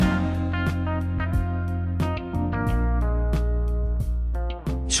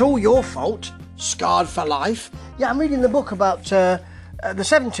It's All Your Fault, Scarred for Life. Yeah, I'm reading the book about the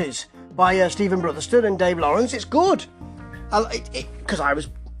 70s by Stephen Brotherston and Dave Lawrence. It's good. Because I was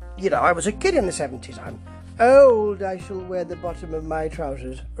a kid in the 70s. I'm old, I shall wear the bottom of my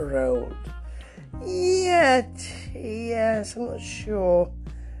trousers rolled. Yes, I'm not sure.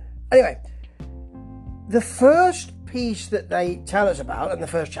 Anyway, the first piece that they tell us about, and the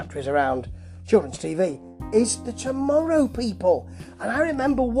first chapter is around children's TV, is the Tomorrow People. And I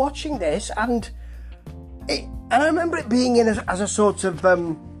remember watching this, and I remember it being in as a sort of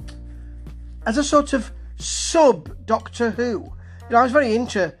sub Doctor Who. You know, I was very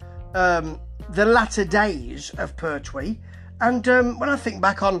into the latter days of Pertwee, and when I think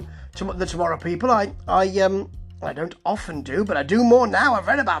back on the Tomorrow People, I don't often do, but I do more now. I've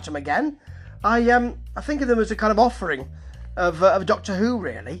read about them again. I think of them as a kind of offering of Doctor Who,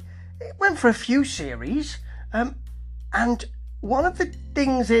 really. It went for a few series, and one of the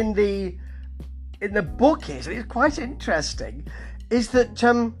things in the book is, and it's quite interesting, is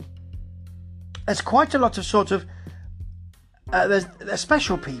that there's quite a lot of sort of there's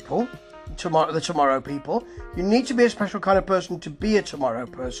special people, the Tomorrow People. You need to be a special kind of person to be a Tomorrow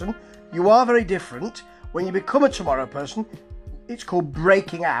person. You are very different. When you become a Tomorrow person, it's called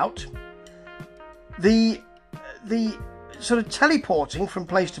breaking out. The sort of teleporting from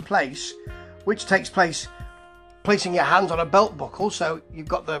place to place, which takes place placing your hands on a belt buckle, so you've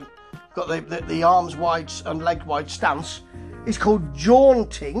got the arms wide and leg wide stance, is called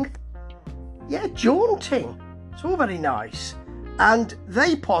jaunting. Yeah, jaunting. It's all very nice. And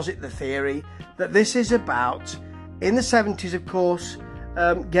they posit the theory that this is about, in the 70s, of course,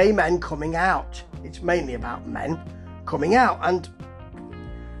 gay men coming out. It's mainly about men coming out, and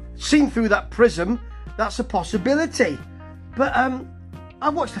seen through that prism, that's a possibility. But I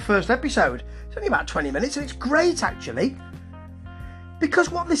watched the first episode. It's only about 20 minutes, and it's great, actually, because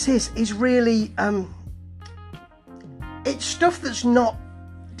what this is really it's stuff that's not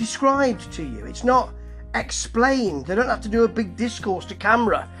described to you. It's not explained. They don't have to do a big discourse to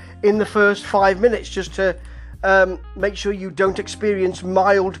camera in the first 5 minutes just to make sure you don't experience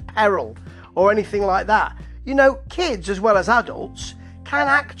mild peril or anything like that. You know, kids as well as adults can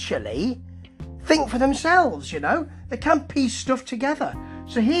actually think for themselves, you know. They can piece stuff together.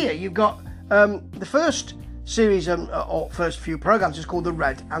 So here you've got the first series or first few programmes is called The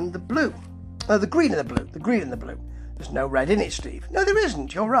Red and the Blue. The Green and the Blue. The Green and the Blue. There's no red in it, Steve. No, there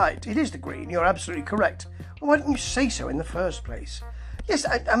isn't. You're right. It is the green. You're absolutely correct. Well, why didn't you say so in the first place? Yes,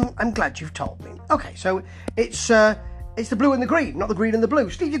 I'm glad you've told me. Okay, so it's the blue and the green, not the green and the blue.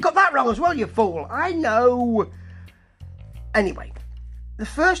 Steve, you got that wrong as well, you fool. I know. Anyway, the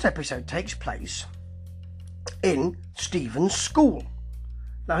first episode takes place in Stephen's school.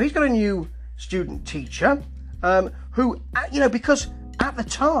 Now, he's got a new student teacher who, because at the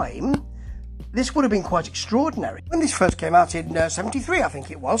time, this would have been quite extraordinary. When this first came out in 73, I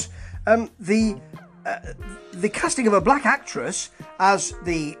think it was, the casting of a black actress as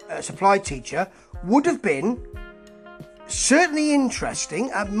the supply teacher would have been certainly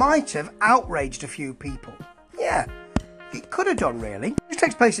interesting and might have outraged a few people. Yeah, it could have done, really. This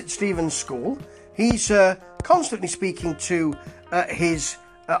takes place at Stephen's school. He's constantly speaking to his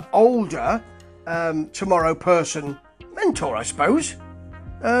older Tomorrow person mentor, I suppose,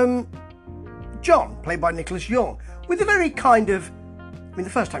 John, played by Nicholas Young, with a very kind of... the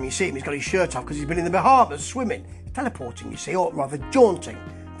first time you see him, he's got his shirt off because he's been in the Bahamas swimming. He's teleporting, you see, or rather jaunting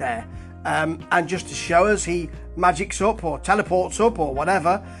there. And just to show us, he magics up or teleports up or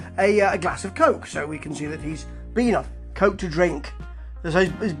whatever a glass of Coke, so we can see that he's been on Coke to drink. So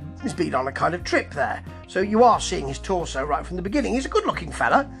he's been on a kind of trip there. So you are seeing his torso right from the beginning. He's a good-looking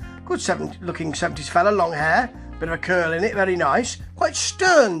fella. Good looking 70s fella, long hair, bit of a curl in it, very nice. Quite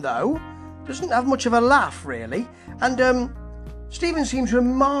stern, though. Doesn't have much of a laugh, really. And Stephen seems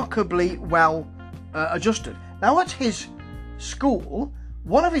remarkably well adjusted. Now, at his school,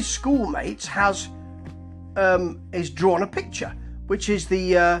 one of his schoolmates has drawn a picture, which is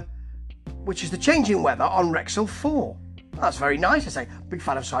the changing weather on Wrexham 4. That's very nice, I say. Big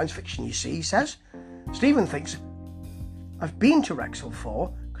fan of science fiction, you see, he says. Stephen thinks, I've been to Wrexham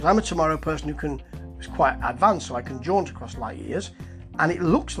 4 because I'm a Tomorrow person who's quite advanced, so I can jaunt across light years, and it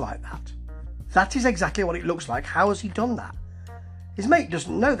looks like that. That is exactly what it looks like. How has he done that? His mate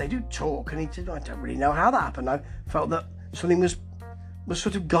doesn't know. They do talk, and he said, I don't really know how that happened. I felt that something was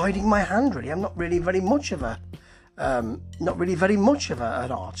sort of guiding my hand, really. I'm not really very much of an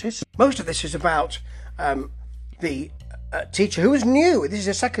artist. Most of this is about the teacher who was new. This is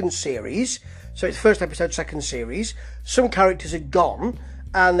a second series, so it's first episode, second series. Some characters had gone,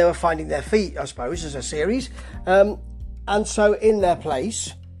 and they were finding their feet, I suppose, as a series. And so in their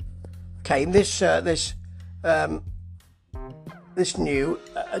place, came this new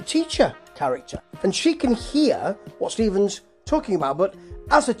teacher character, and she can hear what Stephen's talking about, but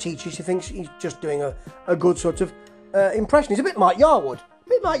as a teacher she thinks he's just doing a good sort of impression. He's a bit like Yarwood,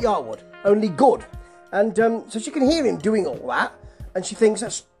 only good. And so she can hear him doing all that, and she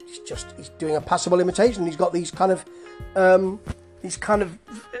thinks he's doing a passable imitation. He's got these kind of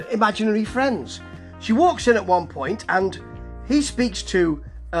imaginary friends. She walks in at one point, and he speaks to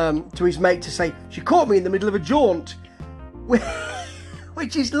his mate to say, she caught me in the middle of a jaunt,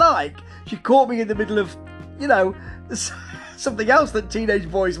 which is like, she caught me in the middle of, something else that teenage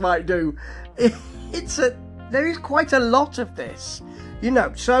boys might do. There is quite a lot of this,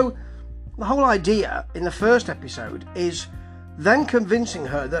 so the whole idea in the first episode is then convincing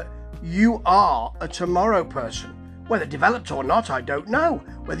her that you are a tomorrow person. Whether developed or not, I don't know.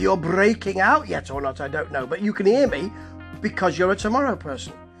 Whether you're breaking out yet or not, I don't know. But you can hear me because you're a tomorrow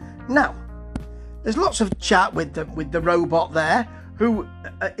person. Now, there's lots of chat with the robot there, who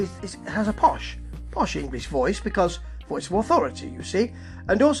has a posh English voice, because voice of authority, you see.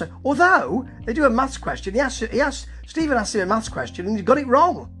 And also, although they do a maths question, Stephen asks him a maths question and he's got it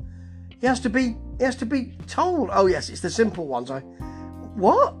wrong. He has to be told, oh yes, it's the simple ones.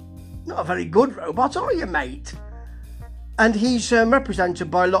 What? Not a very good robot, are you, mate? And he's represented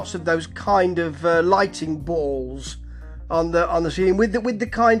by lots of those kind of lighting balls on the ceiling with the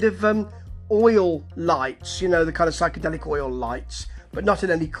kind of oil lights, the kind of psychedelic oil lights, but not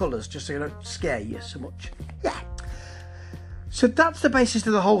in any colours, just so you don't scare you so much. Yeah. So that's the basis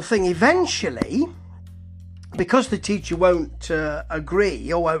of the whole thing. Eventually, because the teacher won't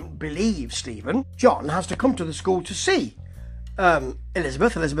agree or won't believe Stephen, John has to come to the school to see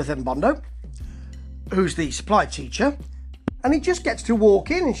Elizabeth Mbondo, who's the supply teacher, and he just gets to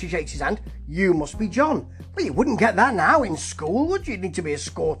walk in and she shakes his hand. You must be John. Well, you wouldn't get that now in school, would you? You'd need to be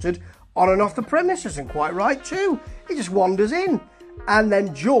escorted on and off the premises, and quite right too. He just wanders in and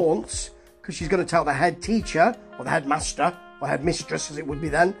then jaunts, because she's going to tell the head teacher, or the headmaster, or headmistress as it would be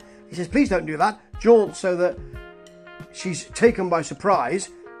then. He says, please don't do that. Jaunts, so that she's taken by surprise,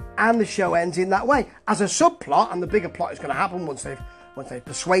 and the show ends in that way. As a subplot, and the bigger plot is going to happen once they've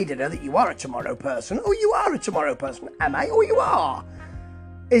persuaded her that you are a tomorrow person. Oh, you are a tomorrow person, am I? Oh, you are.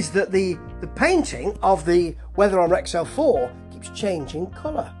 Is that the painting of the weather on Rexel 4 keeps changing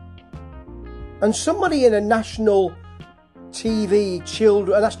colour. And somebody in a national children's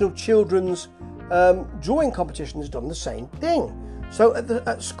drawing competition has done the same thing. So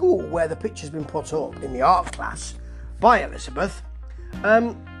at school, where the picture's been put up in the art class by Elizabeth,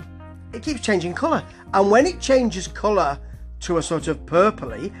 it keeps changing colour. And when it changes colour to a sort of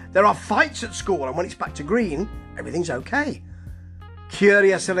purpley, there are fights at school, and when it's back to green, everything's okay.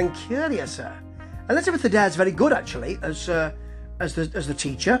 Curiouser and curiouser. Elizabeth Adair's very good, actually, as the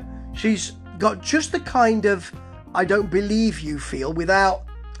teacher. She's got just the kind of I don't believe you feel without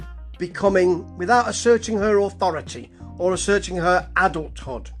asserting her authority or asserting her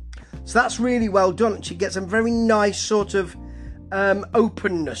adulthood. So that's really well done. She gets a very nice sort of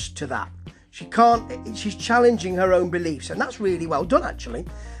openness to that. She's challenging her own beliefs, and that's really well done, actually.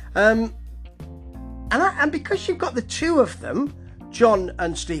 And because you've got the two of them, John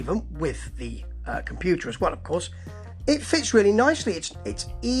and Stephen, with the computer as well, of course, it fits really nicely. It's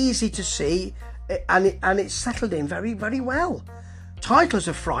easy to see, and it's settled in very, very well. Titles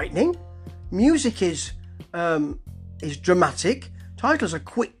are frightening. Music is dramatic. Titles are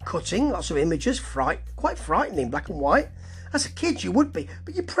quick cutting, lots of images, quite frightening, black and white. As a kid you would be,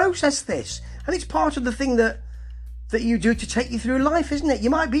 but you process this, and it's part of the thing that you do to take you through life, isn't it? You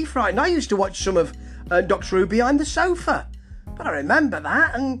might be frightened. I used to watch some of Doctor Who behind the sofa, but I remember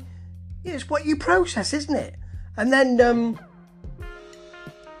that, and it's what you process, isn't it? And then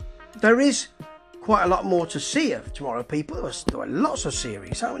there is quite a lot more to see of Tomorrow People. There were lots of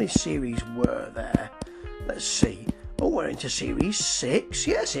series. How many series were there? Let's see. Oh, we're into series 6.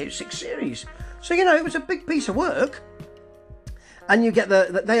 Yes, it's 6 series. So, it was a big piece of work. And you get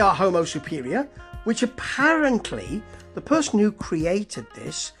they are Homo Superior, which apparently the person who created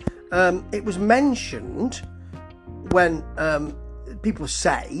this, it was mentioned when people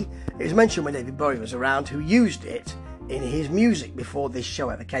say it was mentioned when David Bowie was around, who used it in his music before this show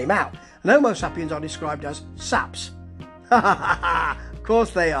ever came out. And Homo sapiens are described as saps. Of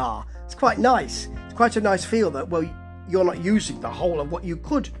course they are. It's quite nice. It's quite a nice feel that, well, you're not using the whole of what you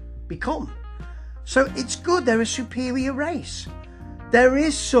could become. So it's good. They're a superior race. There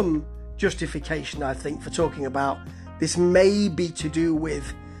is some justification, I think, for talking about this may be to do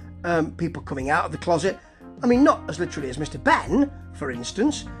with people coming out of the closet. I mean, not as literally as Mr. Ben, for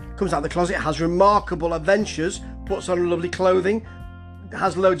instance, comes out of the closet, has remarkable adventures, puts on lovely clothing,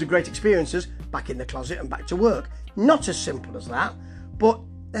 has loads of great experiences, back in the closet and back to work. Not as simple as that, but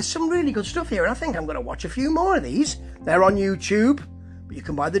there's some really good stuff here, and I think I'm going to watch a few more of these. They're on YouTube, but you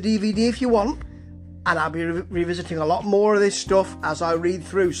can buy the DVD if you want, and I'll be revisiting a lot more of this stuff as I read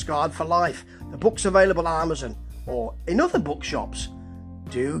through Scarred for Life. The book's available on Amazon or in other bookshops.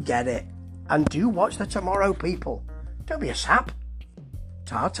 Do get it, and do watch The Tomorrow People. Don't be a sap.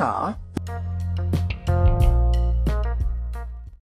 Ta-ta.